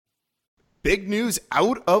Big news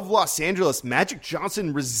out of Los Angeles. Magic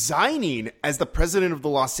Johnson resigning as the president of the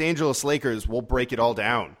Los Angeles Lakers. We'll break it all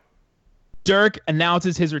down. Dirk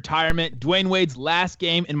announces his retirement. Dwyane Wade's last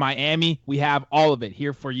game in Miami. We have all of it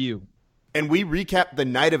here for you. And we recap the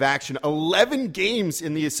night of action. 11 games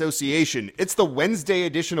in the association. It's the Wednesday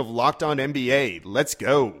edition of Locked On NBA. Let's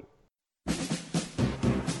go.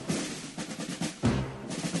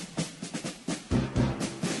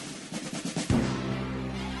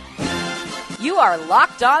 You are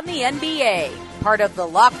Locked On the NBA, part of the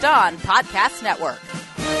Locked On Podcast Network.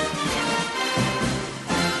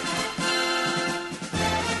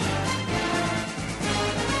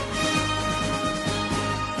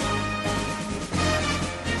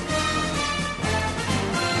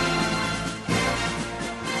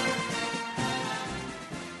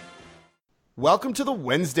 Welcome to the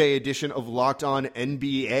Wednesday edition of Locked On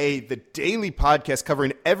NBA, the daily podcast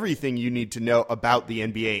covering everything you need to know about the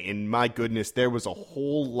NBA. And my goodness, there was a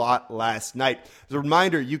whole lot last night. As a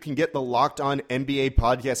reminder, you can get the Locked On NBA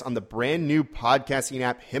podcast on the brand new podcasting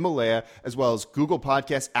app Himalaya, as well as Google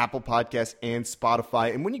Podcasts, Apple Podcasts, and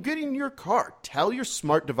Spotify. And when you get in your car, tell your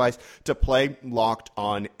smart device to play Locked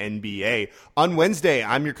On NBA. On Wednesday,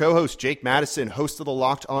 I'm your co-host, Jake Madison, host of the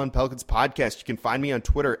Locked On Pelicans podcast. You can find me on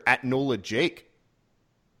Twitter at NolaJake.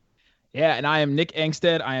 Yeah, and I am Nick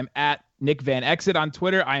Angstadt. I am at Nick Van Exit on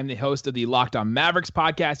Twitter. I am the host of the Locked On Mavericks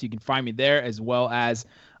podcast. You can find me there as well as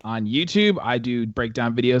on YouTube. I do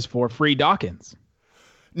breakdown videos for Free Dawkins.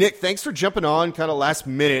 Nick, thanks for jumping on kind of last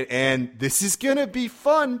minute. And this is going to be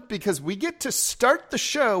fun because we get to start the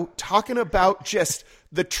show talking about just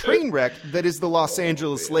the train wreck that is the Los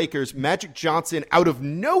Angeles Lakers. Magic Johnson out of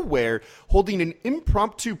nowhere holding an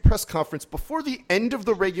impromptu press conference before the end of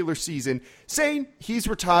the regular season saying he's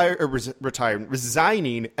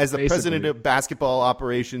resigning as the president of basketball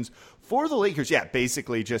operations for the Lakers. Yeah,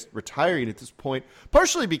 basically just retiring at this point,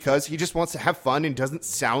 partially because he just wants to have fun and doesn't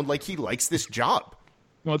sound like he likes this job.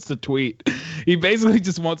 Wants to tweet. He basically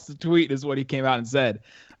just wants to tweet is what he came out and said.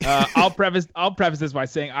 I'll preface this by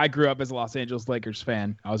saying I grew up as a Los Angeles Lakers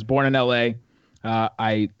fan. I was born in LA.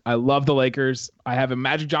 I love the Lakers. I have a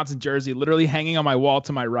Magic Johnson jersey literally hanging on my wall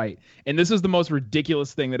to my right. And this is the most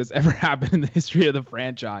ridiculous thing that has ever happened in the history of the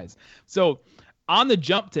franchise. So on the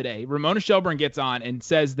jump today, Ramona Shelburne gets on and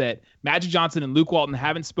says that Magic Johnson and Luke Walton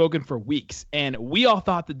haven't spoken for weeks. And we all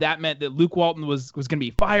thought that meant that Luke Walton was going to be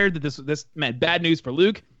fired, that this meant bad news for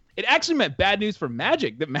Luke. It actually meant bad news for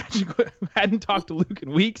Magic, that Magic hadn't talked to Luke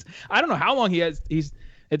in weeks. I don't know how long it's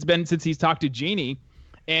been since he's talked to Jeannie.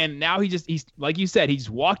 And now he's like you said, he just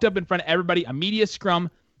walked up in front of everybody, a media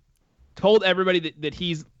scrum, told everybody that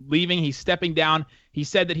he's leaving, he's stepping down. He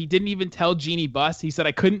said that he didn't even tell Jeannie Buss. He said,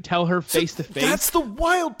 I couldn't tell her face to face. That's the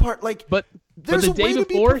wild part. But there's the a day way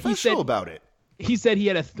before, to be professional about it. He said he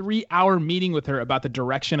had a 3-hour meeting with her about the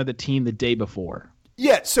direction of the team the day before.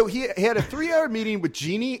 Yeah, so he had a 3-hour meeting with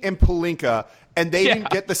Jeannie and Pelinka, and they didn't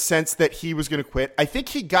get the sense that he was going to quit. I think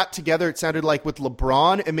he got together, it sounded like, with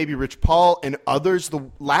LeBron and maybe Rich Paul and others the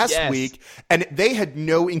last week, and they had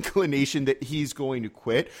no inclination that he's going to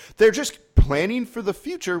quit. They're just planning for the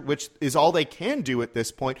future, which is all they can do at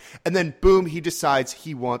this point. And then, boom, he decides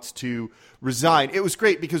he wants to resign. It was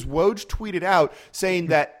great because Woj tweeted out saying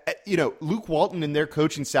that, Luke Walton and their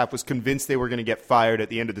coaching staff was convinced they were going to get fired at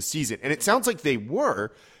the end of the season. And it sounds like they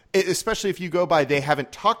were, especially if you go by they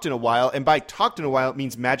haven't talked in a while. And by talked in a while, it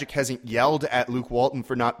means Magic hasn't yelled at Luke Walton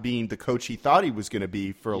for not being the coach he thought he was going to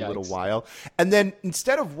be for a little while. And then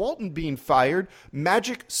instead of Walton being fired,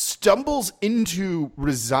 Magic stumbles into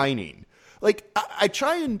resigning.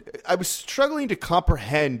 I was struggling to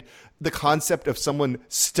comprehend the concept of someone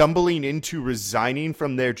stumbling into resigning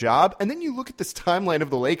from their job. And then you look at this timeline of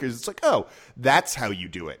the Lakers, it's like, oh, that's how you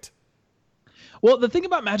do it. Well, the thing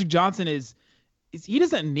about Magic Johnson is he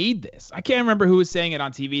doesn't need this. I can't remember who was saying it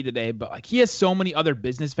on TV today, but he has so many other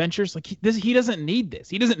business ventures. He doesn't need this.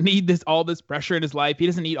 He doesn't need all this pressure in his life. He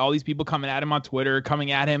doesn't need all these people coming at him on Twitter,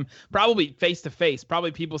 coming at him, probably face to face,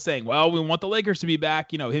 probably people saying, well, we want the Lakers to be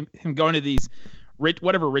back. Him going to these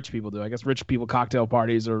whatever rich people do. I guess rich people cocktail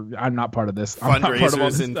parties, or I'm not part of this.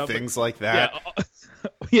 Fundraisers and things like that.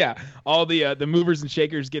 Yeah. All the movers and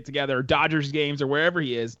shakers get together, or Dodgers games, or wherever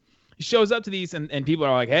he is. He shows up to these and people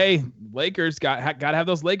are like, hey, Lakers, got to have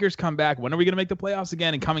those Lakers come back. When are we going to make the playoffs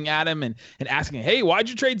again? And coming at him and asking, hey, why'd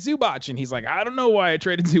you trade Zubac? And he's like, I don't know why I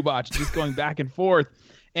traded Zubac. Just going back and forth.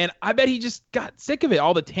 And I bet he just got sick of it.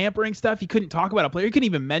 All the tampering stuff. He couldn't talk about a player. He couldn't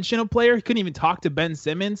even mention a player. He couldn't even talk to Ben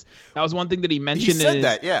Simmons. That was one thing that he mentioned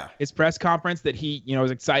in his press conference, that he was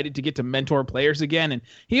excited to get to mentor players again. And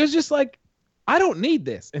he was just like, I don't need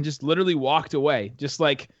this. And just literally walked away. Just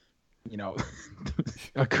like,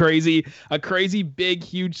 a crazy big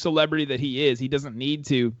huge celebrity that he is. He doesn't need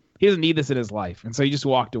this in his life, and so he just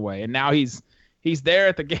walked away. And now he's there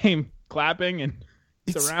at the game clapping and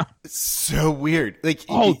it's around. It's so weird. Like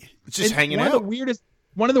just hanging out.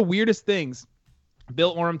 One of the weirdest things.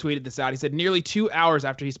 Bill Oram tweeted this out. He said nearly 2 hours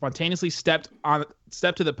after he spontaneously stepped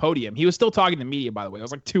to the podium. He was still talking to media, by the way. It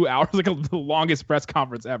was like 2 hours, like the longest press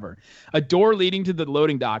conference ever. A door leading to the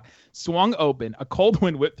loading dock swung open. A cold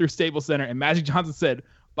wind whipped through Staples Center, and Magic Johnson said,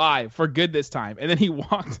 "Bye, for good this time." And then he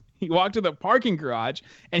walked to the parking garage,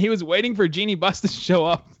 and he was waiting for Jeannie Buss to show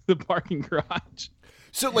up to the parking garage.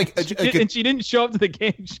 So like, and she didn't show up to the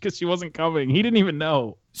game because she wasn't coming. He didn't even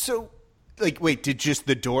know. So. Like, wait, did just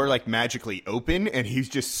the door like magically open and he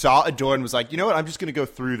just saw a door and was like, you know what, I'm just going to go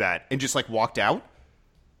through that, and just like walked out?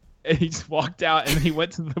 And he just walked out, and then he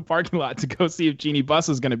went to the parking lot to go see if Jeannie Buss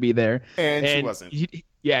was going to be there. And she wasn't.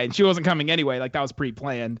 And she wasn't coming anyway. Like, that was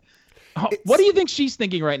pre-planned. What do you think she's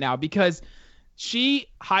thinking right now? Because she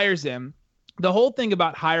hires him. The whole thing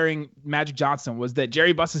about hiring Magic Johnson was that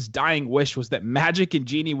Jerry Buss's dying wish was that Magic and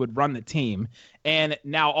Jeannie would run the team. And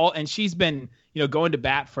now she's been, going to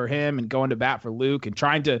bat for him and going to bat for Luke and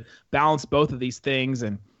trying to balance both of these things.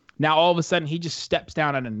 And now all of a sudden he just steps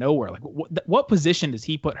down out of nowhere. Like, what position does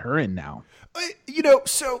he put her in now?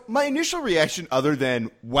 So my initial reaction, other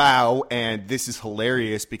than wow, and this is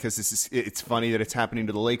hilarious because it's funny that it's happening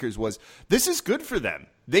to the Lakers, was this is good for them.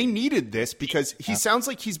 They needed this because he sounds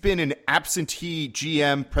like he's been an absentee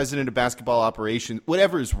GM, president of basketball operations,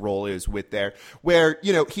 whatever his role is with there, where,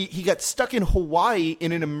 he got stuck in Hawaii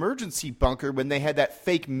in an emergency bunker when they had that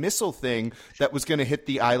fake missile thing that was going to hit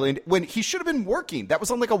the island when he should have been working. That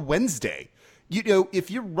was on like a Wednesday. If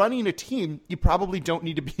you're running a team, you probably don't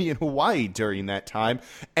need to be in Hawaii during that time.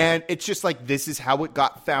 And it's just like, this is how it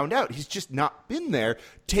got found out. He's just not been there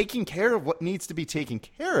taking care of what needs to be taken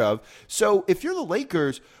care of. So if you're the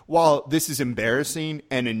Lakers, while this is embarrassing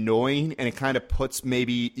and annoying, and it kind of puts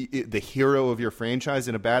maybe the hero of your franchise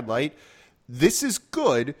in a bad light, this is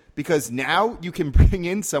good because now you can bring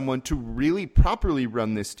in someone to really properly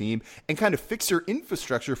run this team and kind of fix your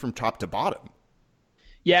infrastructure from top to bottom.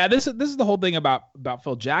 Yeah, this is the whole thing about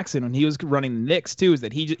Phil Jackson when he was running the Knicks too, is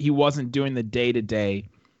that he wasn't doing the day-to-day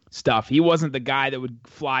stuff. He wasn't the guy that would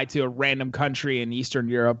fly to a random country in Eastern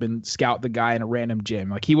Europe and scout the guy in a random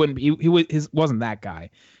gym. Like he wasn't that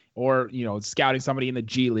guy. Or, scouting somebody in the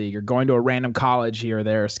G League or going to a random college here or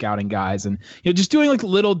there, scouting guys and just doing like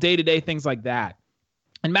little day-to-day things like that.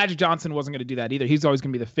 And Magic Johnson wasn't going to do that either. He's always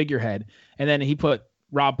going to be the figurehead. And then he put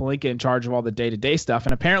Rob Pelinka in charge of all the day-to-day stuff.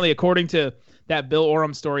 And apparently, according to that Bill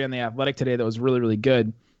Oram story on The Athletic today that was really, really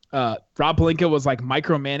good, Rob Pelinka was like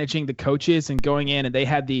micromanaging the coaches and going in, and they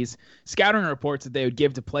had these scouting reports that they would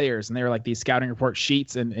give to players, and they were like these scouting report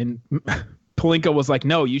sheets, and Pelinka was like,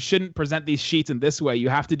 no, you shouldn't present these sheets in this way. You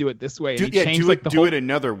have to do it this way. And do it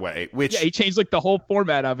another way. He changed like the whole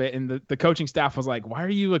format of it. And the coaching staff was like, why are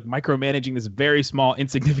you like micromanaging this very small,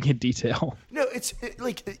 insignificant detail? No,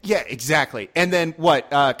 yeah, exactly. And then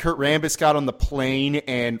what? Kurt Rambis got on the plane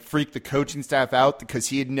and freaked the coaching staff out because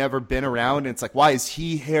he had never been around. And it's like, why is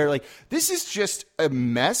he here? Like, this is just a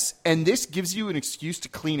mess. And this gives you an excuse to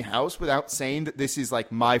clean house without saying that this is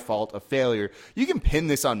like my fault, a failure. You can pin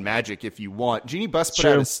this on Magic if you want. Jeannie Buss put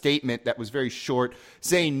out a statement that was very short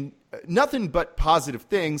saying nothing but positive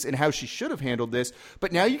things and how she should have handled this.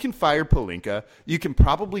 But now you can fire Pelinka. You can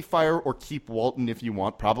probably fire or keep Walton if you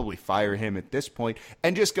want, probably fire him at this point,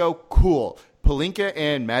 and just go, cool. Pelinka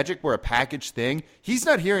and Magic were a package thing. He's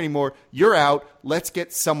not here anymore. You're out. Let's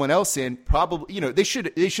get someone else in. Probably, they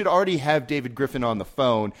should already have David Griffin on the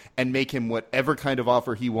phone and make him whatever kind of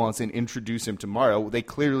offer he wants and introduce him tomorrow. They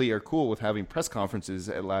clearly are cool with having press conferences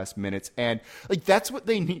at last minutes. And like, that's what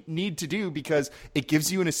they need to do because it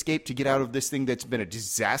gives you an escape to get out of this thing that's been a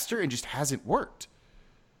disaster and just hasn't worked.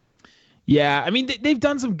 Yeah, I mean, they've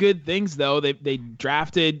done some good things, though. They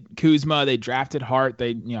drafted Kuzma. They drafted Hart.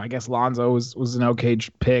 I guess Lonzo was an okay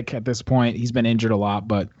pick at this point. He's been injured a lot.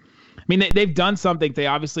 But, I mean, they've done something. They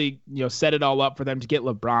obviously, set it all up for them to get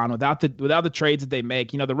LeBron without the trades that they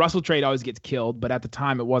make. The Russell trade always gets killed. But at the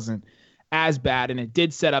time, it wasn't as bad. And it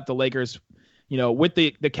did set up the Lakers, with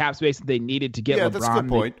the cap space that they needed to get LeBron. That's a good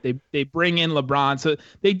point. They bring in LeBron. So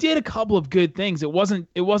they did a couple of good things. It wasn't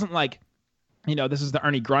like, this is the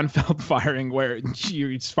Ernie Grunfeld firing where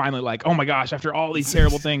it's finally like, oh my gosh, after all these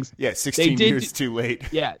terrible things. Yeah, 16 years too late.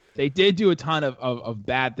 Yeah, they did do a ton of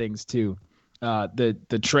bad things too.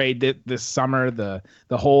 The trade this summer, the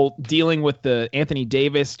whole dealing with the Anthony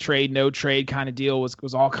Davis trade, no trade kind of deal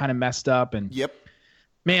was all kind of messed up. And yep.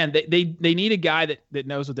 Man, they need a guy that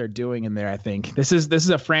knows what they're doing in there. I think this is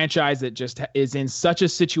a franchise that just is in such a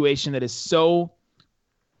situation that is so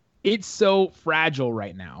fragile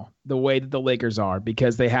right now, the way that the Lakers are,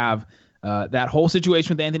 because they have that whole situation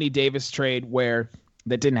with the Anthony Davis trade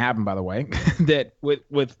that didn't happen, by the way, that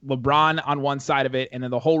with LeBron on one side of it and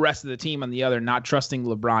then the whole rest of the team on the other, not trusting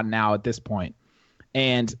LeBron now at this point.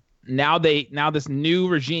 And now this new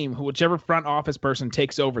regime, whichever front office person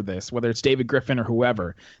takes over this, whether it's David Griffin or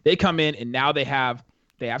whoever, they come in and now they have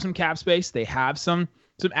some cap space, they have some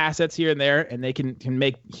assets here and there, and they can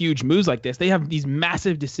make huge moves like this. They have these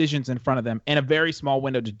massive decisions in front of them and a very small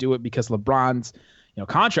window to do it because LeBron's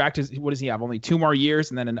contract is, what does he have? Only 2 more years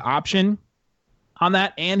and then an option on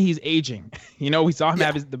that, and he's aging. We saw him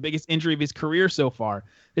have the biggest injury of his career so far.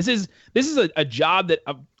 This is a job that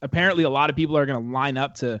apparently a lot of people are going to line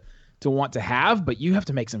up to want to have, but you have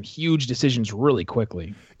to make some huge decisions really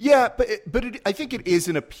quickly. Yeah, but I think it is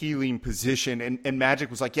an appealing position, and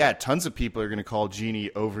Magic was like, yeah, tons of people are going to call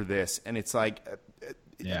Genie over this, and it's like,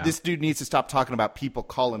 this dude needs to stop talking about people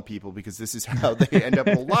calling people, because this is how they end up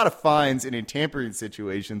with a lot of fines and in tampering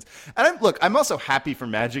situations. And I'm also happy for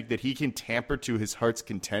Magic that he can tamper to his heart's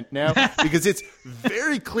content now, because it's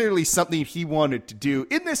very clearly something he wanted to do.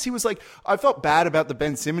 In this, he was like, I felt bad about the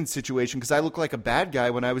Ben Simmons situation because I look like a bad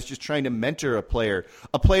guy when I was just trying to mentor a player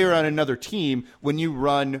on another team when you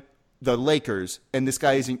run the Lakers and this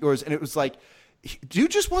guy isn't yours. And it was like, dude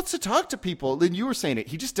just wants to talk to people. Then you were saying it.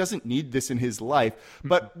 He just doesn't need this in his life.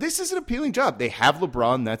 But this is an appealing job. They have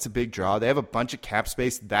LeBron. That's a big draw. They have a bunch of cap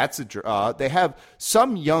space. That's a draw. They have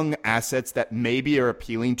some young assets that maybe are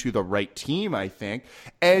appealing to the right team, I think.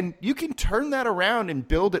 And you can turn that around and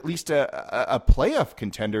build at least a playoff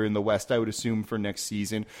contender in the West, I would assume, for next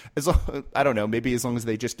season. I don't know, maybe as long as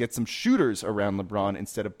they just get some shooters around LeBron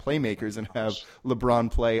instead of playmakers and have LeBron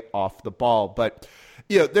play off the ball. But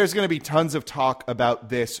there's going to be tons of talk about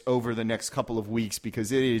this over the next couple of weeks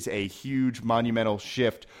because it is a huge monumental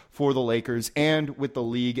shift for the Lakers and with the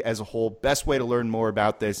league as a whole. Best way to learn more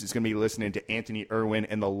about this is going to be listening to Anthony Irwin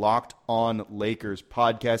and the Locked On Lakers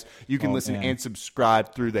podcast. You can listen and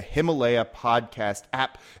subscribe through the Himalaya podcast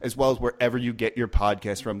app, as well as wherever you get your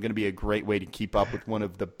podcast from. Going to be a great way to keep up with one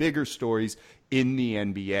of the bigger stories in the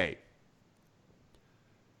NBA.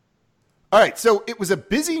 All right, so it was a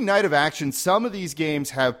busy night of action. Some of these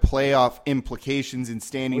games have playoff implications in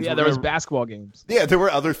standings. There was basketball games. Yeah, there were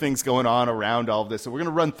other things going on around all of this. So we're going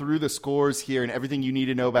to run through the scores here and everything you need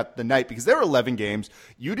to know about the night because there were 11 games.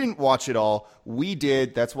 You didn't watch it all. We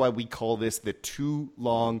did. That's why we call this the too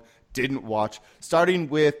long didn't watch. Starting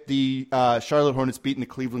with the Charlotte Hornets beating the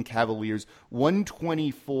Cleveland Cavaliers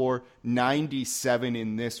 124-97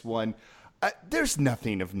 in this one. There's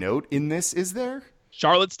nothing of note in this, is there?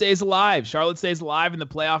 Charlotte stays alive. Charlotte stays alive in the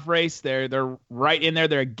playoff race. They're right in there.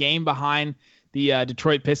 They're a game behind the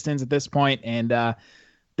Detroit Pistons at this point, and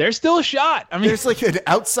there's still a shot. I mean, there's like an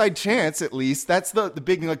outside chance at least. That's the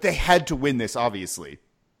big thing. Like they had to win this, obviously.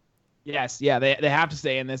 Yes, yeah, they have to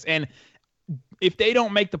stay in this. And if they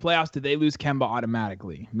don't make the playoffs, do they lose Kemba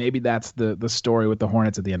automatically? Maybe that's the story with the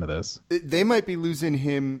Hornets at the end of this. They might be losing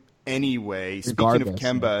him anyway. Speaking of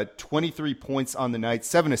Kemba, 23 points on the night,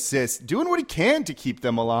 7 assists, doing what he can to keep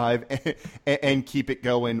them alive and keep it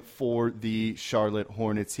going for the Charlotte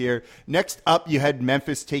Hornets here. Next up, you had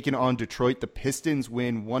Memphis taking on Detroit. The Pistons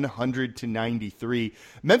win 100-93.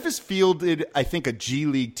 Memphis fielded, I think, a G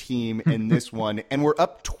League team in this one, and we're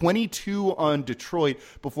up 22 on Detroit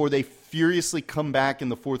before they furiously come back in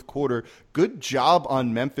the fourth quarter. Good job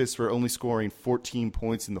on Memphis for only scoring 14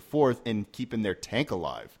 points in the fourth and keeping their tank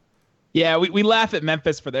alive. Yeah, we laugh at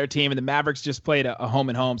Memphis for their team, and the Mavericks just played a home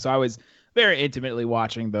and home. So I was very intimately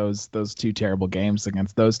watching those two terrible games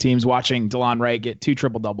against those teams. Watching DeLon Wray get 2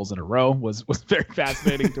 triple-doubles in a row was very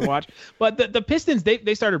fascinating to watch. But the Pistons,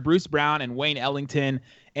 they started Bruce Brown and Wayne Ellington,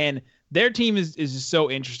 and their team is just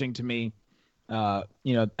so interesting to me. How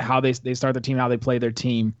they start their team, how they play their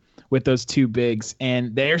team with those two bigs,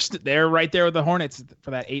 and they're right there with the Hornets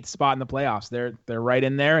for that 8th spot in the playoffs. They're right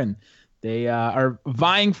in there, and they are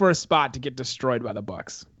vying for a spot to get destroyed by the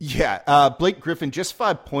Bucks. Yeah, Blake Griffin, just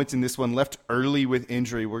 5 points in this one, left early with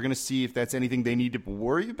injury. We're going to see if that's anything they need to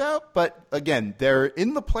worry about. But again, they're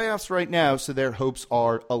in the playoffs right now, so their hopes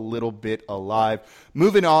are a little bit alive.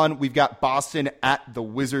 Moving on, we've got Boston at the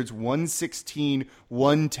Wizards,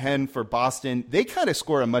 116-110 for Boston. They kind of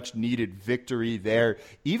score a much-needed victory there,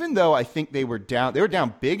 even though I think they were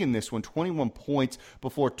down big in this one, 21 points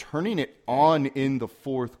before turning it on in the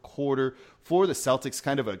fourth quarter. For the Celtics,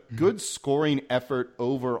 kind of a good scoring effort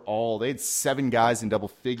overall. They had 7 guys in double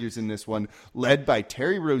figures in this one, led by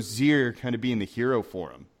Terry Rozier kind of being the hero for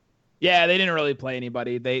them. Yeah, they didn't really play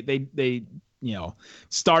anybody. They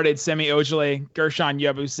started Semi Ojeleye, Gershon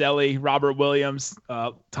Yabusele, Robert Williams,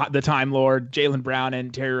 the Time Lord, Jaylen Brown,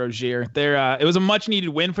 and Terry Rozier. It was a much needed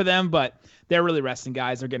win for them, but they're really resting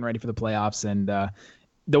guys. They're getting ready for the playoffs, and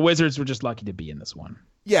the Wizards were just lucky to be in this one.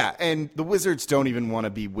 Yeah, and the Wizards don't even want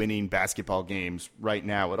to be winning basketball games right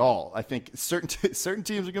now at all. I think certain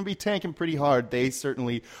teams are going to be tanking pretty hard. They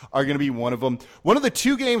certainly are going to be one of them. One of the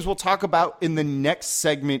two games we'll talk about in the next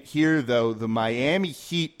segment here, though, the Miami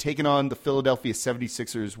Heat taking on the Philadelphia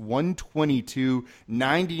 76ers,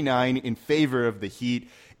 122-99 in favor of the Heat.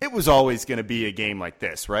 It was always going to be a game like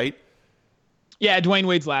this, right? Yeah, Dwyane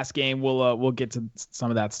Wade's last game. We'll get to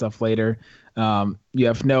some of that stuff later. You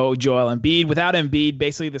have no Joel Embiid. Without Embiid,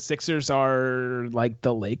 basically the Sixers are like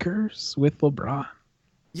the Lakers with LeBron.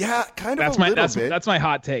 Yeah, kind of bit. That's my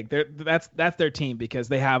hot take. That's their team because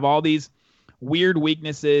they have all these weird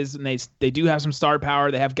weaknesses and they do have some star power.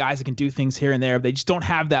 They have guys that can do things here and there. They just don't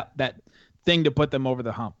have that thing to put them over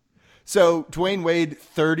the hump. So Dwyane Wade,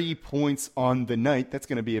 30 points on the night. That's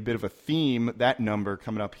going to be a bit of a theme, that number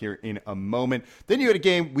coming up here in a moment. Then you had a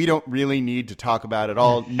game we don't really need to talk about at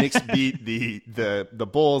all. Knicks beat the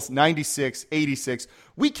Bulls 96-86.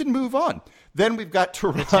 We can move on. Then we've got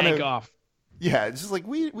Toronto. Tank off. Yeah, it's just like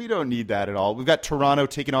we don't need that at all. We've got Toronto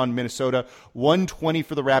taking on Minnesota, 120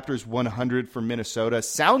 for the Raptors, 100 for Minnesota.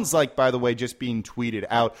 Sounds like, by the way, just being tweeted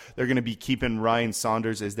out, they're going to be keeping Ryan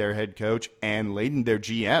Saunders as their head coach and Layden their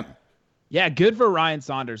GM. Yeah, good for Ryan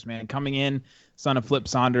Saunders, man. Coming in, son of Flip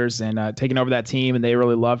Saunders, and taking over that team, and they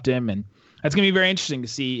really loved him. And that's going to be very interesting to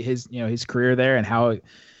see his career there and how it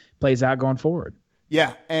plays out going forward.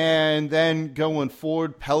 Yeah, and then going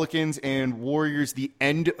forward, Pelicans and Warriors, the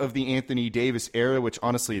end of the Anthony Davis era, which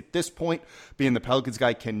honestly at this point, being the Pelicans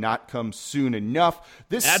guy, cannot come soon enough.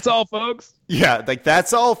 That's all, folks. Yeah,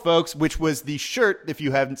 that's all, folks, which was the shirt, if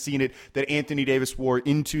you haven't seen it, that Anthony Davis wore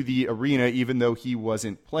into the arena, even though he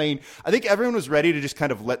wasn't playing. I think everyone was ready to just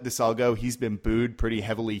kind of let this all go. He's been booed pretty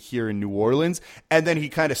heavily here in New Orleans, and then he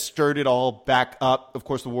kind of stirred it all back up. Of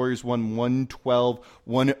course, the Warriors won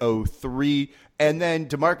 112-103. And then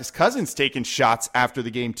DeMarcus Cousins taking shots after the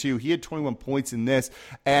game, too. He had 21 points in this.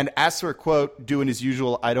 And asked for a quote, doing his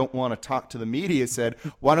usual, I don't want to talk to the media, said,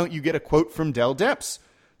 why don't you get a quote from Dell Demps?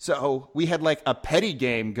 So we had like a petty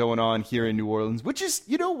game going on here in New Orleans, which is,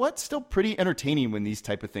 you know what, still pretty entertaining when these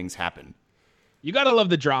type of things happen. You got to love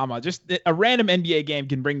the drama. Just a random NBA game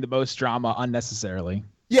can bring the most drama unnecessarily.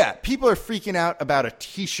 Yeah, people are freaking out about a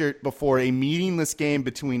T-shirt before a meaningless game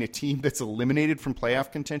between a team that's eliminated from playoff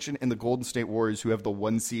contention and the Golden State Warriors, who have the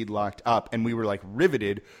 1 seed locked up. And we were like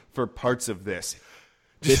riveted for parts of this.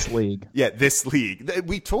 This league. Yeah, this league.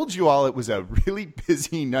 We told you all it was a really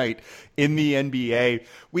busy night in the NBA.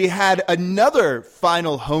 We had another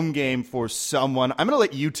final home game for someone. I'm going to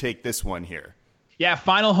let you take this one here. Yeah,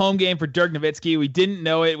 final home game for Dirk Nowitzki. We didn't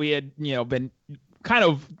know it. We had, been kind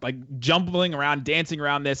of like jumbling around, dancing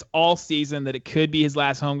around this all season, that it could be his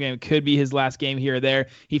last home game. It could be his last game here or there.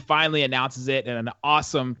 He finally announces it in an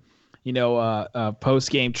awesome,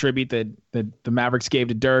 post-game tribute that the Mavericks gave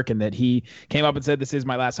to Dirk, and that he came up and said, this is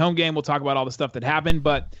my last home game. We'll talk about all the stuff that happened.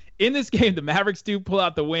 But in this game, the Mavericks do pull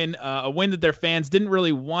out the win, a win that their fans didn't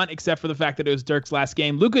really want, except for the fact that it was Dirk's last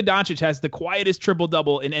game. Luka Doncic has the quietest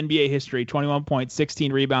triple-double in NBA history, 21 points,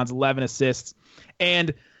 16 rebounds, 11 assists.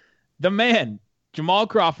 And the man, Jamal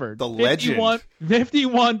Crawford, the legend,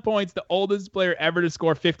 51 points, the oldest player ever to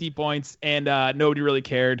score 50 points, and nobody really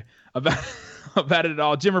cared about it at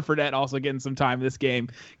all. Jimmer Fredette also getting some time in this game,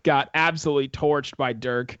 got absolutely torched by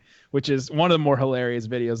Dirk, which is one of the more hilarious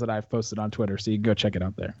videos that I've posted on Twitter, so you can go check it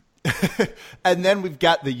out there. And then we've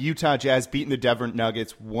got the Utah Jazz beating the Denver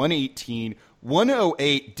Nuggets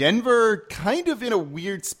 118-108. Denver kind of in a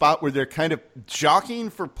weird spot where they're kind of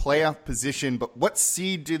jockeying for playoff position, but what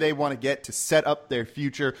seed do they want to get to set up their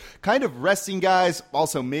future? Kind of resting guys,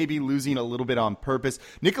 also maybe losing a little bit on purpose.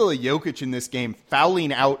 Nikola Jokic in this game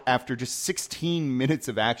fouling out after just 16 minutes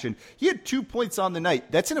of action. He had 2 points on the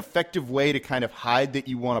night. That's an effective way to kind of hide that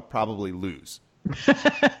you want to probably lose.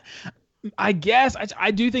 I guess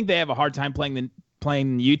I do think they have a hard time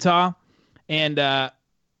playing Utah, and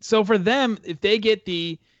so for them, if they get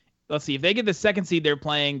the second seed, they're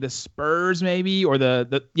playing the Spurs maybe, or they're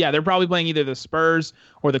probably playing either the Spurs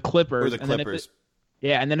or the Clippers.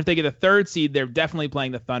 And then if they get the third seed, they're definitely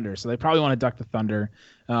playing the Thunder. So they probably want to duck the Thunder,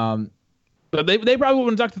 but they probably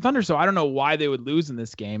wouldn't duck the Thunder. So I don't know why they would lose in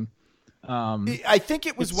this game. I think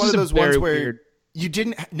it was one of those ones where you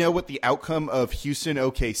didn't know what the outcome of Houston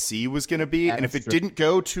OKC was going to be. And if it didn't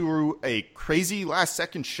go to a crazy last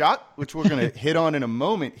second shot, which we're going to hit on in a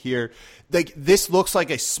moment here, like this looks like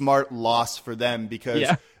a smart loss for them because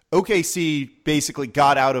OKC basically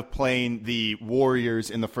got out of playing the Warriors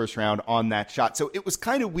in the first round on that shot. So it was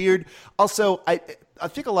kind of weird. Also, I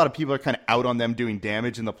think a lot of people are kind of out on them doing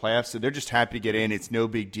damage in the playoffs, so they're just happy to get in. It's no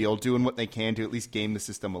big deal, doing what they can to at least game the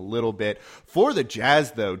system a little bit. For the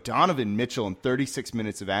Jazz, though, Donovan Mitchell in 36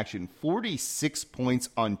 minutes of action, 46 points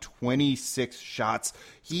on 26 shots.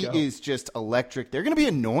 He is just electric. They're going to be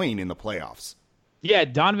annoying in the playoffs. Yeah,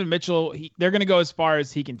 Donovan Mitchell, they're going to go as far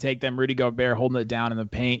as he can take them. Rudy Gobert holding it down in the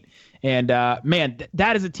paint. And, man,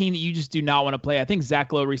 that is a team that you just do not want to play. I think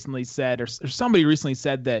Zach Lowe recently said, or somebody recently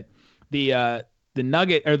said that the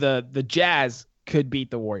Nugget or the Jazz could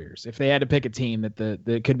beat the Warriors. If they had to pick a team, that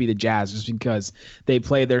it could be the Jazz, just because they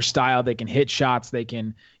play their style. They can hit shots. They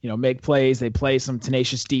can, make plays. They play some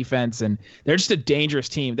tenacious defense, and they're just a dangerous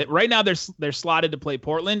team. That right now they're slotted to play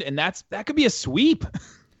Portland, and that could be a sweep.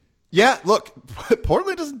 Yeah, look,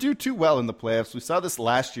 Portland doesn't do too well in the playoffs. We saw this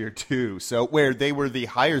last year, too, so where they were the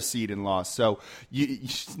higher seed and lost. So you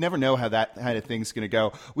just never know how that kind of thing's going to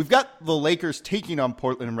go. We've got the Lakers taking on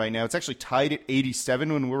Portland right now. It's actually tied at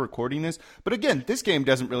 87 when we're recording this. But again, this game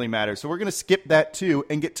doesn't really matter. So we're going to skip that, too,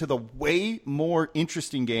 and get to the way more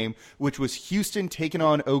interesting game, which was Houston taking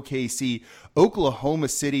on OKC. Oklahoma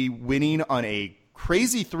City winning on a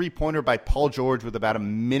crazy three-pointer by Paul George with about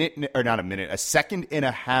a second and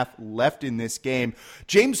a half left in this game.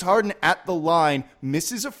 James Harden at the line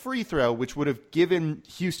misses a free throw, which would have given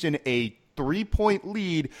Houston a 3-point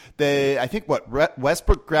lead.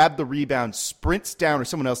 Westbrook grabbed the rebound, sprints down, or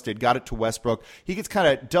someone else did, got it to Westbrook. He gets kind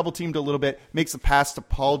of double teamed a little bit, makes a pass to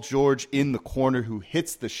Paul George in the corner, who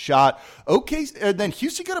hits the shot. Then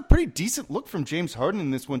Houston got a pretty decent look from James Harden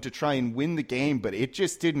in this one to try and win the game, but it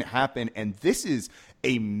just didn't happen. And this is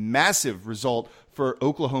a massive result for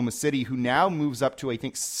Oklahoma City, who now moves up to, I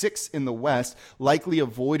think, 6 in the West, likely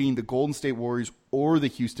avoiding the Golden State Warriors or the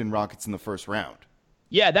Houston Rockets in the first round.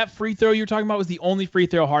 Yeah, that free throw you were talking about was the only free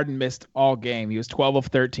throw Harden missed all game. He was 12 of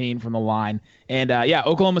 13 from the line. And,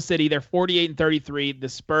 Oklahoma City, they're 48 and 33. The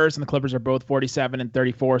Spurs and the Clippers are both 47 and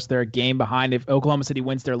 34, so they're a game behind. If Oklahoma City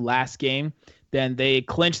wins their last game, then they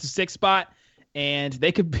clinch the 6th spot, and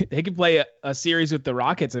they could play a series with the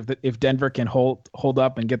Rockets if Denver can hold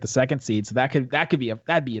up and get the 2nd seed. So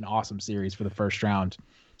that'd be an awesome series for the first round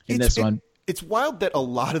in this one. It's wild that a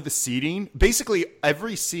lot of the seeding, basically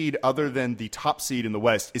every seed other than the top seed in the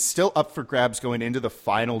West, is still up for grabs going into the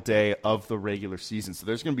final day of the regular season. So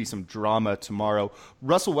there's going to be some drama tomorrow.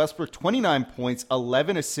 Russell Westbrook, 29 points,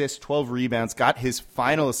 11 assists, 12 rebounds, got his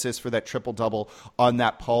final assist for that triple-double on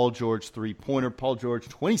that Paul George three-pointer. Paul George,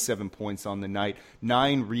 27 points on the night,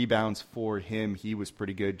 9 rebounds for him. He was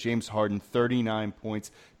pretty good. James Harden, 39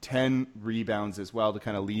 points, 10 rebounds as well to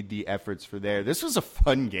kind of lead the efforts for there. This was a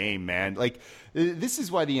fun game, man. This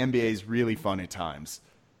is why the NBA is really fun at times.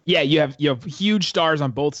 Yeah, you have huge stars on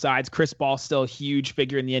both sides. Chris Paul still a huge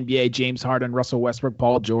figure in the NBA. James Harden, Russell Westbrook,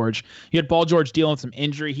 Paul George. You had Paul George dealing with some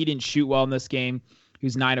injury. He didn't shoot well in this game. He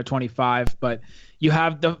was 9 of 25. But you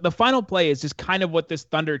have the final play is just kind of what this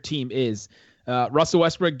Thunder team is. Russell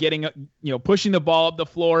Westbrook getting pushing the ball up the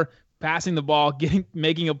floor, passing the ball,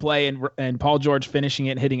 making a play, and Paul George finishing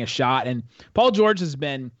it, hitting a shot. And Paul George has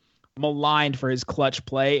been maligned for his clutch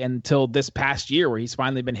play until this past year, where he's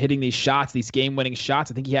finally been hitting these shots, these game-winning shots.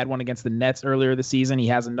 I think he had one against the Nets earlier this season. He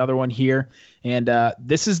has another one here, and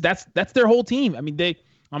that's their whole team. I mean,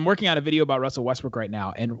 I'm working on a video about Russell Westbrook right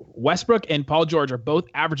now, and Westbrook and Paul George are both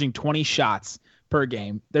averaging 20 shots per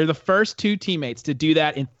game. They're the first 2 teammates to do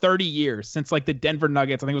that in 30 years, since the Denver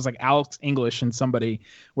Nuggets. I think it was Alex English and somebody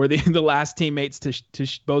were the last teammates to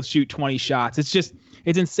both shoot 20 shots.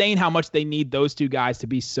 It's insane how much they need those 2 guys to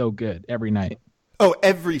be so good every night. Oh,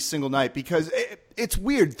 every single night, because it's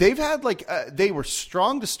weird. They've had they were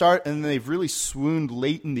strong to start, and then they've really swooned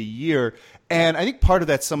late in the year. And I think part of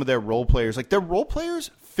that's some of their role players. Their role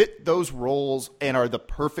players fit those roles and are the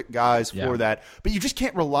perfect guys for that. But you just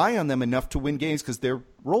can't rely on them enough to win games because they're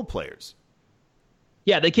role players.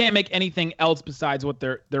 Yeah, they can't make anything else besides what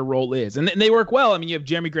their role is. And they work well. I mean, you have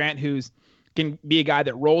Jeremy Grant, who's can be a guy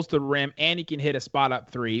that rolls to the rim and he can hit a spot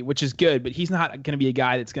up 3, which is good, but he's not going to be a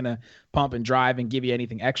guy that's going to pump and drive and give you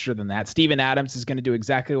anything extra than that. Steven Adams is going to do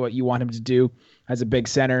exactly what you want him to do as a big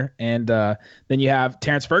center. And then you have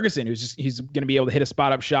Terrence Ferguson, he's going to be able to hit a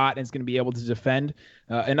spot up shot and is going to be able to defend.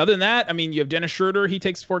 And other than that, I mean, you have Dennis Schroeder. He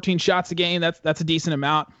takes 14 shots a game. That's a decent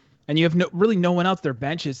amount. And you have really no one else. Their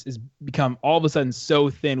bench has become all of a sudden so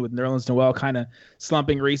thin, with Nerlens Noel kind of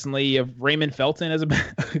slumping recently. You have Raymond Felton as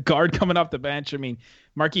a guard coming off the bench. I mean,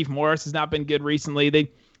 Markieff Morris has not been good recently. They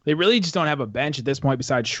really just don't have a bench at this point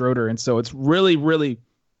besides Schroeder. And so it's really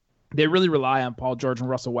they rely on Paul George and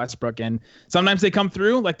Russell Westbrook. And sometimes they come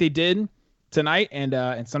through like they did tonight,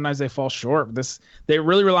 and sometimes they fall short. They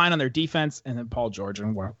really relying on their defense, and then Paul George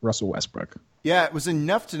and Russell Westbrook. Yeah, it was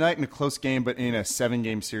enough tonight in a close game, but in a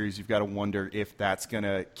 7-game series, you've got to wonder if that's going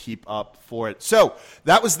to keep up for it. So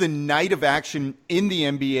that was the night of action in the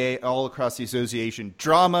NBA all across the association.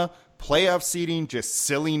 Drama, playoff seeding, just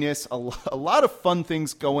silliness, a lot of fun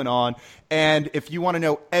things going on. And if you want to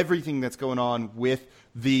know everything that's going on with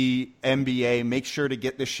the NBA, make sure to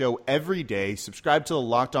get this show every day. Subscribe to the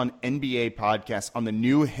Locked On NBA podcast on the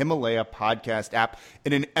new Himalaya podcast app.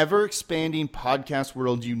 In an ever-expanding podcast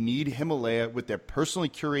world, you need Himalaya with their personally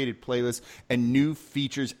curated playlists and new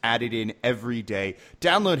features added in every day.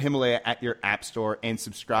 Download Himalaya at your app store and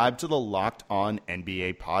subscribe to the Locked On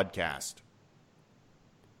NBA podcast.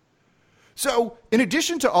 So, in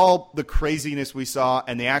addition to all the craziness we saw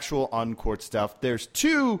and the actual on-court stuff, there's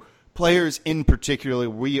two players in particular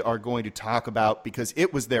we are going to talk about because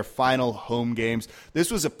it was their final home games. This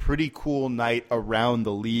was a pretty cool night around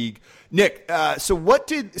the league. Nick, so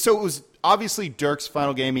it was obviously Dirk's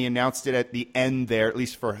final game. He announced it at the end there, at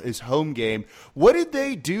least for his home game. What did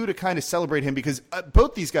they do to kind of celebrate him? Because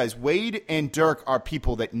both these guys, Wade and Dirk, are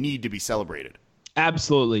people that need to be celebrated.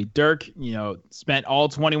 Absolutely. Dirk, spent all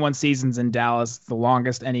 21 seasons in Dallas, the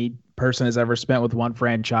longest any person has ever spent with one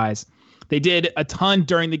franchise. They did a ton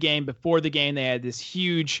during the game. Before the game, they had this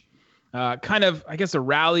huge kind of, I guess, a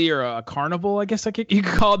rally or a carnival, I guess you could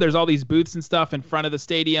call it. There's all these booths and stuff in front of the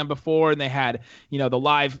stadium before, and they had, the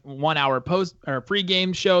live 1 hour post or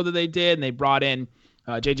pre-game show that they did, and they brought in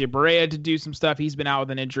JJ Barea to do some stuff. He's been out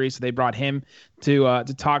with an injury, so they brought him to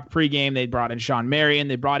talk pregame. They brought in Sean Marion.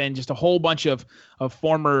 They brought in just a whole bunch of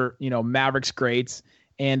former Mavericks greats.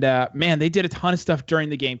 And man, they did a ton of stuff during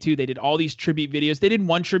the game too. They did all these tribute videos. They did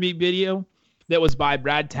one tribute video that was by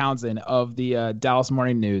Brad Townsend of the Dallas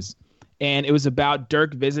Morning News, and it was about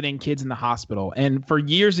Dirk visiting kids in the hospital. And for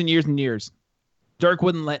years and years and years, Dirk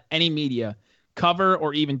wouldn't let any media cover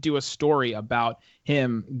or even do a story about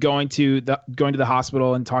him going to the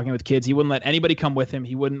hospital and talking with kids. He wouldn't let anybody come with him.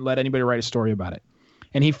 He wouldn't let anybody write a story about it.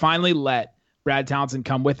 And he finally let Brad Townsend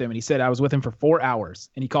come with him. And he said, I was with him for 4 hours.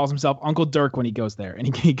 And he calls himself Uncle Dirk when he goes there.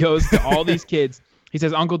 And he goes to all these kids. He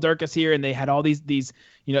says, Uncle Dirk is here. And they had all these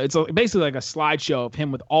it's basically like a slideshow of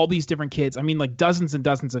him with all these different kids. I mean, like dozens and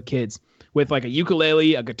dozens of kids with like a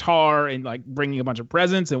ukulele, a guitar, and like bringing a bunch of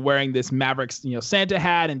presents and wearing this Mavericks, Santa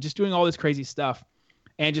hat and just doing all this crazy stuff.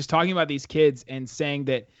 And just talking about these kids and saying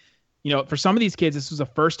that, for some of these kids, this was the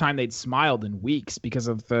first time they'd smiled in weeks because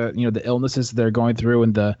of the, the illnesses they're going through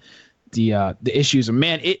and the issues.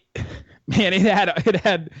 And it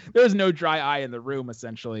had there was no dry eye in the room,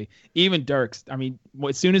 essentially. Even Dirk's. I mean,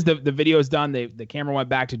 as soon as the video is done, the camera went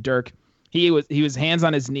back to Dirk. He was hands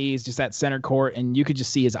on his knees just at center court, and you could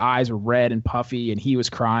just see his eyes were red and puffy, and he was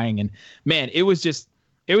crying. And man, it was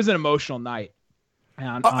an emotional night.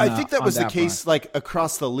 I think that was the case like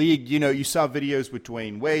across the league. You saw videos with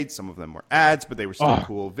Dwyane Wade. Some of them were ads, but they were still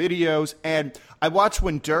cool videos. And I watched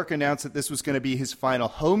when Dirk announced that this was going to be his final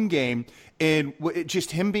home game, and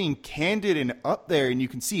just him being candid and up there, and you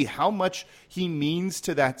can see how much he means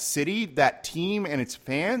to that city, that team, and its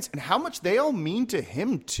fans, and how much they all mean to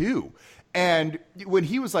him too. And when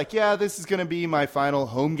he was like, yeah, this is going to be my final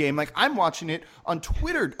home game, like I'm watching it on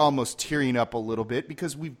Twitter almost tearing up a little bit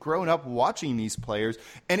because we've grown up watching these players.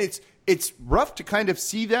 And it's rough to kind of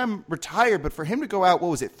see them retire. But for him to go out,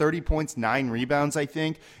 30 points, 9 rebounds, I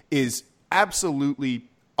think, is absolutely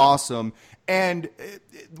awesome. And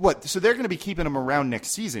so they're going to be keeping him around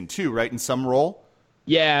next season too, right, in some role?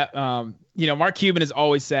 Yeah. Mark Cuban has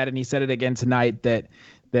always said, and he said it again tonight, that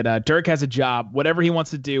Dirk has a job, whatever he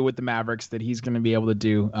wants to do with the Mavericks, that he's going to be able to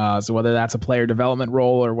do. So whether that's a player development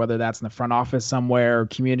role or whether that's in the front office somewhere or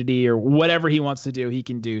community or whatever he wants to do, he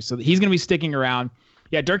can do. So he's going to be sticking around.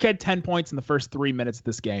 Yeah, Dirk had 10 points in the first 3 minutes of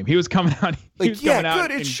this game. He was coming out. Good.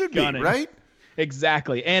 It should be, right?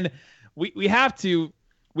 Exactly. And we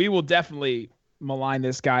will definitely malign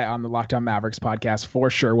this guy on the Locked On Mavericks podcast for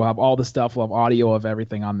sure. We'll have all the stuff. We'll have audio of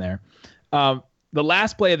everything on there. The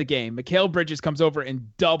last play of the game, Mikal Bridges comes over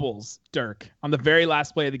and doubles Dirk on the very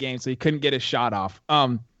last play of the game, so he couldn't get his shot off.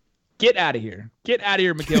 Get out of here. Get out of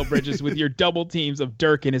here, Mikal Bridges, with your double teams of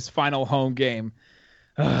Dirk in his final home game.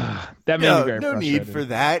 That made me very frustrated. No need for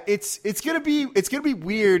that. It's gonna be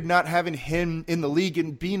weird not having him in the league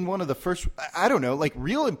and being one of the first, I don't know, like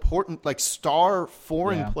real important, like star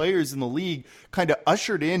foreign players in the league, kind of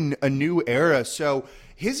ushered in a new era. So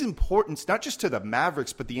his importance, not just to the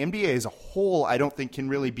Mavericks, but the NBA as a whole, I don't think can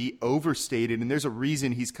really be overstated. And there's a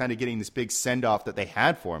reason he's kind of getting this big send off that they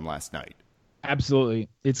had for him last night. Absolutely,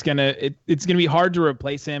 it's gonna be hard to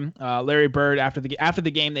replace him. Larry Bird after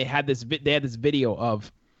the game, they had this video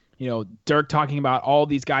of, Dirk talking about all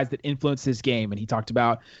these guys that influenced his game. And he talked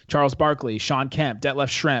about Charles Barkley, Sean Kemp, Detlef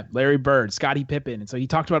Schrempf, Larry Bird, Scottie Pippen. And so he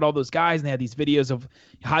talked about all those guys, and they had these videos of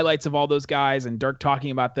highlights of all those guys and Dirk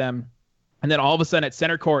talking about them. And then all of a sudden at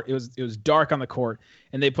center court, it was dark on the court,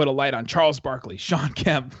 and they put a light on Charles Barkley, Sean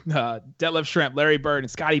Kemp, Detlef Schrempf, Larry Bird, and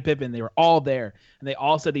Scottie Pippen. They were all there, and they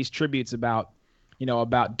all said these tributes about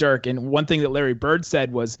Dirk. And one thing that Larry Bird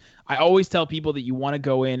said was, I always tell people that you want to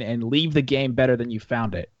go in and leave the game better than you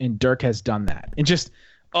found it. And Dirk has done that. And just,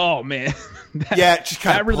 oh man,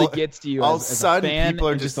 that really gets to you as a fan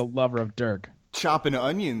and just a lover of Dirk. Chopping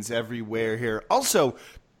onions everywhere here. Also,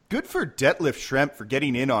 good for Detlef Schrempf for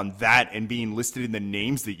getting in on that and being listed in the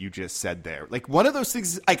names that you just said there. Like, one of those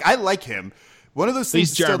things, like, I like him. One of those things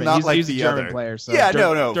is still not like the other. He's a German player, so yeah,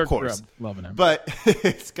 Dirk, of course, loving him. But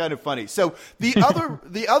it's kind of funny. So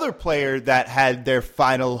the other player that had their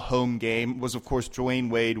final home game was, of course, Dwyane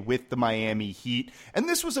Wade with the Miami Heat, and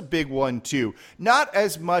this was a big one too. Not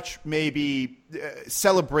as much maybe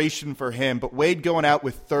celebration for him, but Wade going out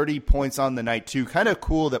with 30 points on the night too. Kind of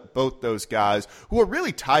cool that both those guys, who are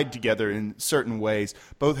really tied together in certain ways,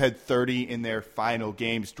 both had 30 in their final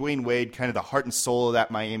games. Dwyane Wade, kind of the heart and soul of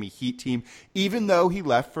that Miami Heat team, even though he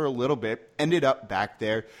left for a little bit, ended up back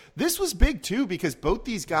there. This was big too, because both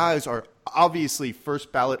these guys are obviously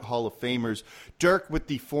first ballot Hall of Famers. Dirk, with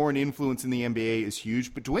the foreign influence in the NBA, is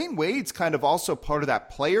huge, but Dwyane Wade's kind of also part of that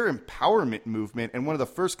player empowerment movement, and one of the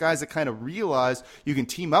first guys that kind of realized you can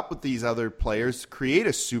team up with these other players, create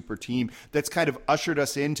a super team that's kind of ushered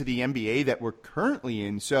us into the NBA that we're currently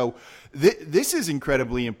in. So this is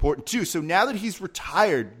incredibly important too. So now that he's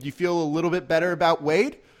retired, do you feel a little bit better about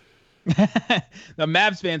Wade? The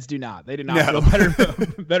Mavs fans do not. They do not feel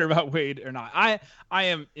better about Wade or not. I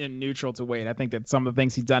am in neutral to Wade. I think that some of the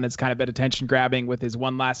things he's done is kind of been attention grabbing with his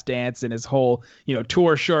One Last Dance and his whole,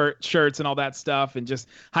 tour shirts and all that stuff, and just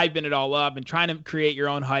hyping it all up and trying to create your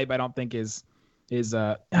own hype. I don't think is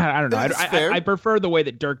I don't know. I prefer the way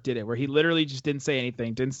that Dirk did it, where he literally just didn't say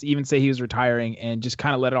anything, didn't even say he was retiring, and just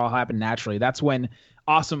kind of let it all happen naturally. That's when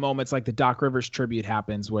awesome moments like the Doc Rivers tribute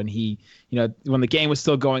happens, when he, when the game was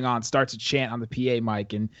still going on, starts a chant on the PA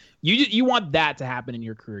mic, and you want that to happen in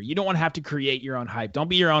your career. You don't want to have to create your own hype. Don't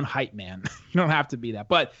be your own hype man. You don't have to be that.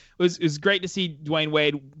 But it was great to see Dwyane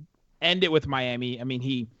Wade end it with Miami. I mean,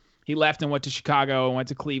 he left and went to Chicago and went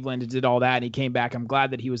to Cleveland and did all that, and he came back. I'm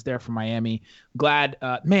glad that he was there for Miami. Glad,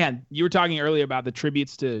 man, you were talking earlier about the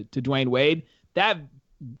tributes to Dwyane Wade. That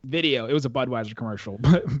video, it was a Budweiser commercial,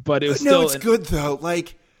 but it was still. No, it's good though.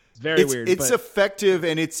 Like, it's very weird. It's effective,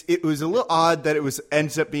 and it was a little odd that it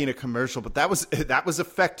ends up being a commercial, but that was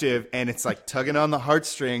effective, and it's like tugging on the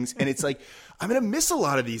heartstrings, and it's like, I'm gonna miss a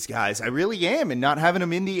lot of these guys. I really am, and not having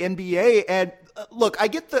them in the NBA. And look, I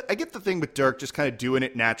get the thing with Dirk just kind of doing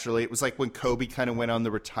it naturally. It was like when Kobe kind of went on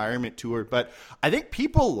the retirement tour, but I think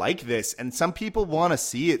people like this, and some people want to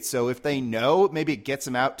see it. So if they know, maybe it gets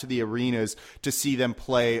them out to the arenas to see them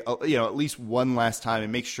play, at least one last time,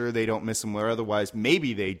 and make sure they don't miss them, where otherwise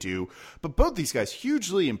maybe they do. But both these guys,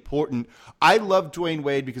 hugely important. I love Dwyane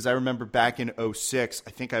Wade because I remember back in 2006,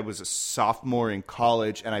 I think I was a sophomore in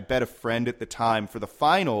college, and I bet a friend at the time for the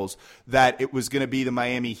finals that it was going to be the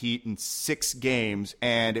Miami Heat in 6 games,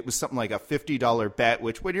 and it was something like a $50 bet,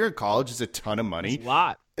 which when you're in college is a ton of money. It's a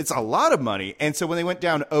lot. It's a lot of money. And so when they went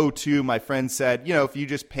down 0-2, my friend said, if you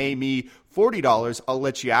just pay me $40, I'll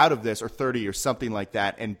let you out of this, or 30 or something like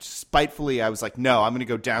that. And spitefully, I was like, no, I'm going to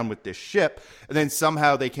go down with this ship. And then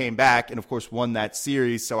somehow they came back and, of course, won that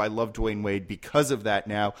series. So I love Dwyane Wade because of that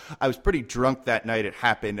now. I was pretty drunk that night it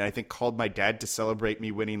happened, and I think called my dad to celebrate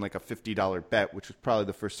me winning like a $50 bet, which was probably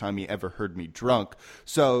the first time he ever heard me drunk.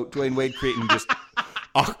 So Dwyane Wade creating just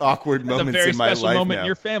awkward moments in my life now. A very special moment in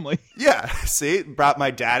your family. Yeah, see, brought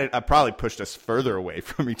my dad. I probably pushed us further away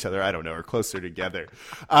from each other. I don't know, or closer together.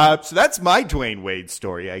 So that's my Dwyane Wade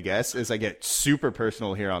story, I guess, as I get super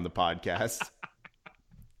personal here on the podcast.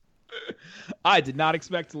 I did not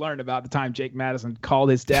expect to learn about the time Jake Madison called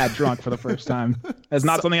his dad drunk for the first time. That's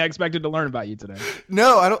not something I expected to learn about you today.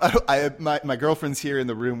 No, I don't. My girlfriend's here in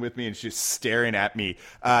the room with me, and she's staring at me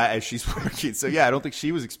as she's working. So yeah, I don't think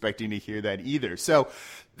she was expecting to hear that either. So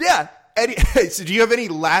yeah. So do you have any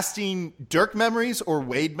lasting Dirk memories or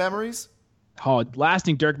Wade memories? Oh,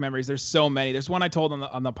 lasting Dirk memories. There's so many. There's one I told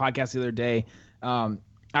on the podcast the other day.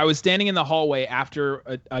 I was standing in the hallway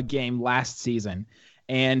after a game last season,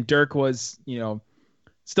 and Dirk was,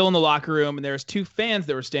 still in the locker room, and there was 2 fans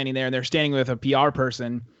that were standing there, and they're standing with a PR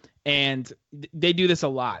person, and they do this a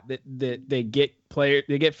lot. That they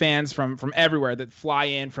get fans from everywhere that fly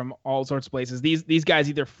in from all sorts of places. These guys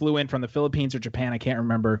either flew in from the Philippines or Japan, I can't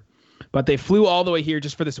remember, but they flew all the way here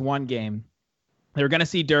just for this one game. They were going to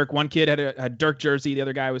see Dirk. One kid had a Dirk jersey. The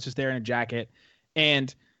other guy was just there in a jacket.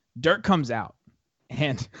 And Dirk comes out.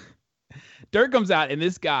 And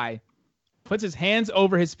this guy puts his hands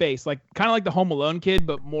over his face, like kind of like the Home Alone kid,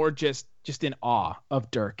 but more just in awe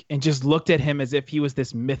of Dirk, and just looked at him as if he was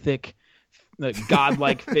this mythic,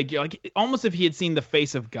 godlike figure, like almost if he had seen the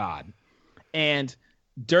face of God. And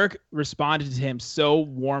Dirk responded to him so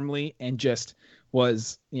warmly and just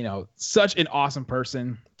was, such an awesome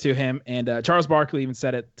person to him. And Charles Barkley even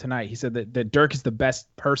said it tonight. He said that Dirk is the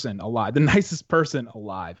best person alive, the nicest person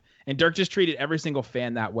alive. And Dirk just treated every single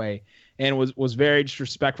fan that way, and was very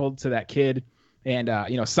disrespectful to that kid, and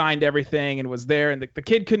signed everything and was there. And the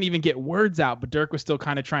kid couldn't even get words out, but Dirk was still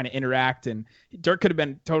kind of trying to interact. And Dirk could have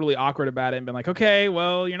been totally awkward about it and been like, okay,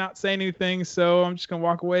 well, you're not saying anything, so I'm just going to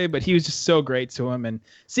walk away. But he was just so great to him. And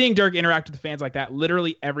seeing Dirk interact with the fans like that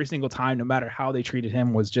literally every single time, no matter how they treated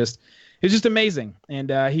him, was just amazing.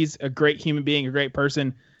 And he's a great human being, a great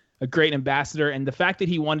person, a great ambassador. And the fact that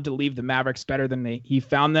he wanted to leave the Mavericks better than he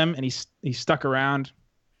found them, and he stuck around.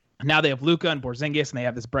 Now they have Luka and Porzingis, and they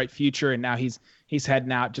have this bright future, and now he's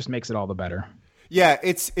heading out, just makes it all the better. Yeah,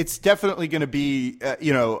 it's definitely going to be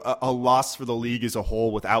a loss for the league as a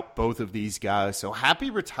whole without both of these guys. So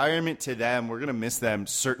happy retirement to them. We're going to miss them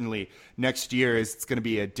certainly next year, as it's going to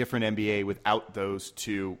be a different NBA without those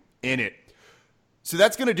two in it. So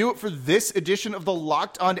that's going to do it for this edition of the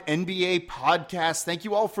Locked On NBA podcast. Thank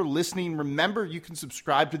you all for listening. Remember, you can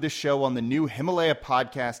subscribe to this show on the new Himalaya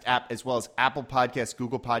podcast app, as well as Apple Podcasts,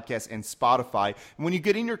 Google Podcasts, and Spotify. And when you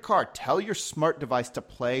get in your car, tell your smart device to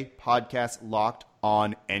play podcast Locked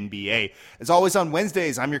On NBA. As always, on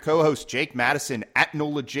Wednesdays, I'm your co-host, Jake Madison, at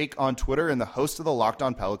NolaJake on Twitter, and the host of the Locked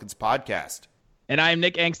On Pelicans podcast. And I am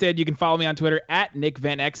Nick Angstadt. You can follow me on Twitter at Nick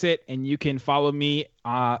Van Exit, and you can follow me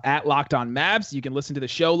at Locked On Mavs. You can listen to the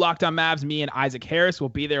show Locked On Mavs. Me and Isaac Harris will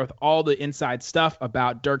be there with all the inside stuff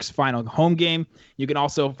about Dirk's final home game. You can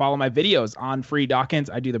also follow my videos on Free Dawkins.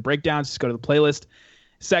 I do the breakdowns. Just go to the playlist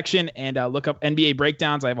section and look up NBA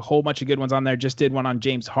breakdowns. I have a whole bunch of good ones on there. Just did one on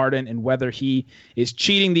James Harden and whether he is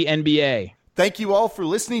cheating the NBA. Thank you all for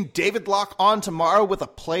listening. David Locke on tomorrow with a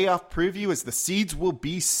playoff preview, as the seeds will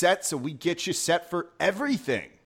be set, so we get you set for everything